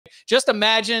just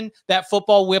imagine that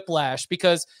football whiplash,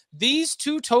 because these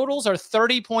two totals are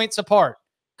 30 points apart.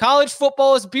 College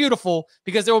football is beautiful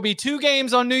because there will be two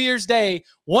games on New Year's Day.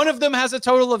 One of them has a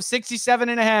total of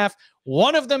 67.5.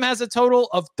 One of them has a total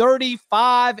of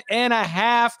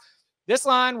 35.5. This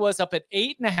line was up at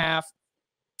 8.5.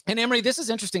 And Emory, this is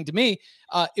interesting to me.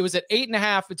 It was at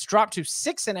 8.5. It's dropped to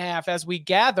 6.5 as we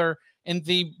gather. And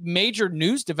the major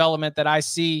news development that I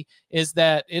see is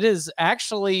that it is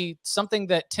actually something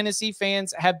that Tennessee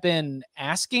fans have been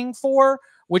asking for,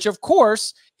 which of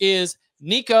course is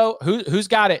Nico. Who's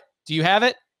got it? Do you have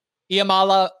it?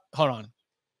 Iamaleava.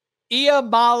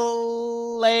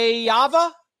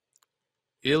 Iamaleava.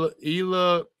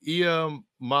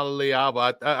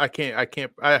 I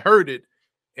can't. I heard it,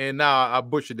 and now I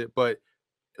butchered it. But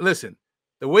listen,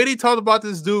 the way they talked about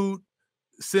this dude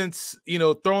since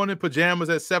throwing in pajamas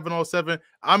at 7-on-7,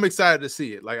 I'm excited to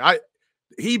see it.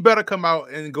 He better come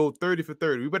out and go 30 for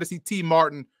 30. We better see T.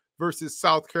 Martin versus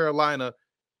South Carolina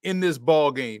in this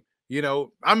ball game.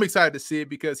 I'm excited to see it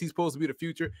because he's supposed to be the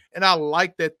future. And I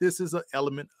like that this is an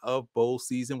element of bowl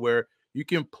season where you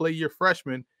can play your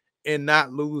freshman and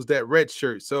not lose that red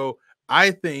shirt. So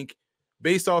I think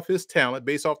based off his talent,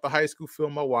 based off the high school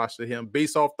film I watched of him,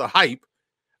 based off the hype,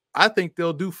 I think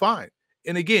they'll do fine.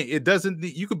 And again,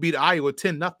 you could beat Iowa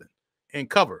 10-0 and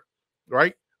cover,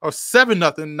 right? Or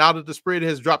 7-0 now that the spread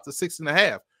has dropped to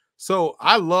 6.5. So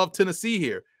I love Tennessee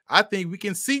here. I think we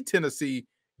can see Tennessee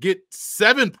get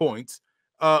 7 points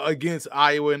against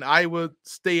Iowa, and Iowa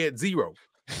stay at 0.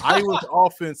 Iowa's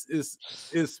offense is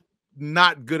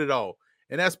not good at all,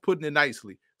 and that's putting it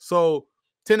nicely. So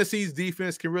Tennessee's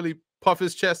defense can really puff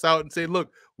his chest out and say,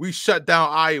 look, we shut down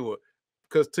Iowa.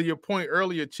 Because to your point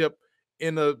earlier, Chip,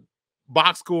 in the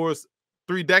box scores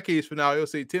 3 decades from now, it'll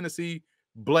say Tennessee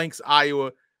blanks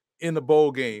Iowa in the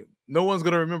bowl game. No one's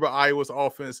going to remember Iowa's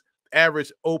offense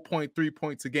average 0.3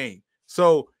 points a game.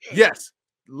 So, yes,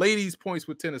 ladies points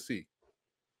with Tennessee.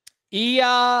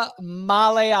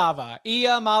 Iamaleava.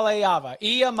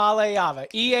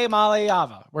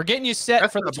 We're getting you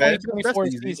set for the 2024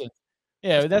 season.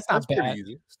 Yeah, that's not bad. Pretty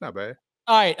easy. It's not bad.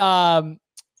 All right,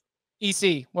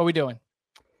 EC, what are we doing?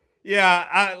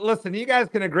 Yeah, listen, you guys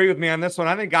can agree with me on this one.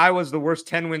 I think Iowa's the worst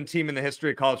 10-win team in the history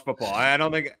of college football. I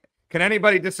don't think – can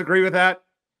anybody disagree with that?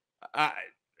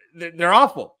 They're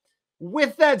awful.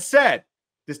 With that said,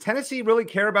 does Tennessee really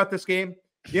care about this game?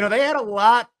 They had a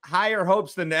lot higher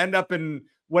hopes than to end up in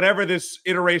whatever this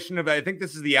iteration of, I think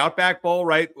this is the Outback Bowl,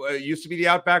 right? It used to be the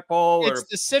Outback Bowl. It's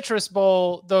the Citrus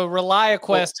Bowl. The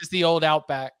ReliaQuest is the old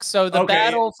Outback. So the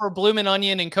battle for Bloomin'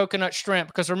 Onion and coconut shrimp,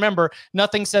 because remember,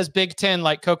 nothing says Big Ten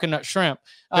like coconut shrimp.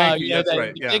 Thank you. That's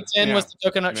right. Big Ten was the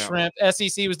coconut shrimp.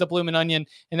 SEC was the Bloomin' Onion,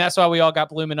 and that's why we all got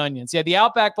Bloomin' Onions. Yeah, the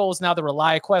Outback Bowl is now the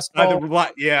ReliaQuest Bowl.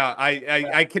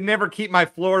 I can never keep my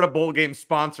Florida bowl game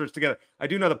sponsors together. I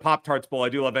do know the Pop-Tarts Bowl. I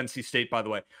do love NC State, by the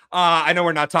way. I know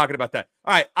we're not talking about that.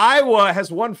 All right, Iowa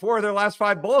has won 4 of their last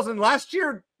 5 bowls, and last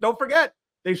year, don't forget,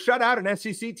 they shut out an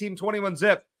SEC team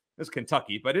 21-zip. This is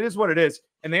Kentucky, but it is what it is.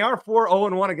 And they are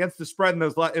 4-0-1 against the spread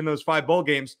in those 5 bowl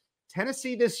games.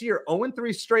 Tennessee this year,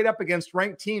 0-3 straight up against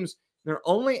ranked teams. They're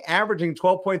only averaging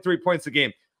 12.3 points a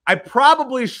game. I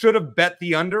probably should have bet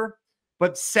the under,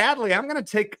 but sadly, I'm going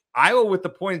to take Iowa with the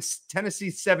points.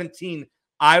 Tennessee 17,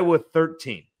 Iowa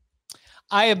 13.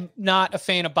 I am not a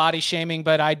fan of body shaming,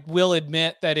 but I will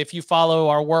admit that if you follow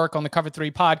our work on the Cover 3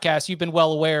 podcast, you've been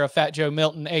well aware of Fat Joe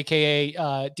Milton,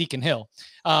 a.k.a. Deacon Hill.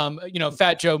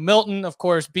 Fat Joe Milton, of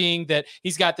course, being that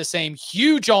he's got the same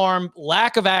huge arm,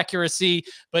 lack of accuracy,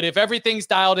 but if everything's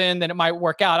dialed in, then it might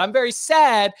work out. I'm very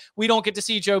sad we don't get to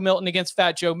see Joe Milton against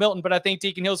Fat Joe Milton, but I think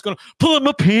Deacon Hill's going to pull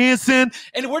my pants in,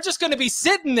 and we're just going to be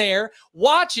sitting there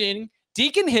watching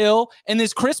Deacon Hill and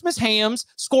his Christmas hams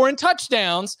scoring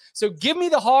touchdowns. So give me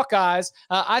the Hawkeyes.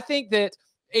 I think that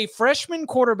a freshman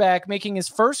quarterback making his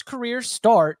first career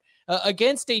start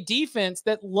against a defense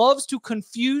that loves to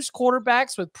confuse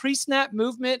quarterbacks with pre-snap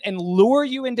movement and lure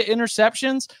you into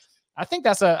interceptions, I think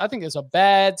it's a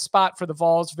bad spot for the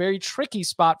Vols, very tricky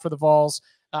spot for the Vols.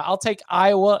 I'll take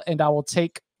Iowa, and I will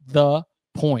take the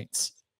points.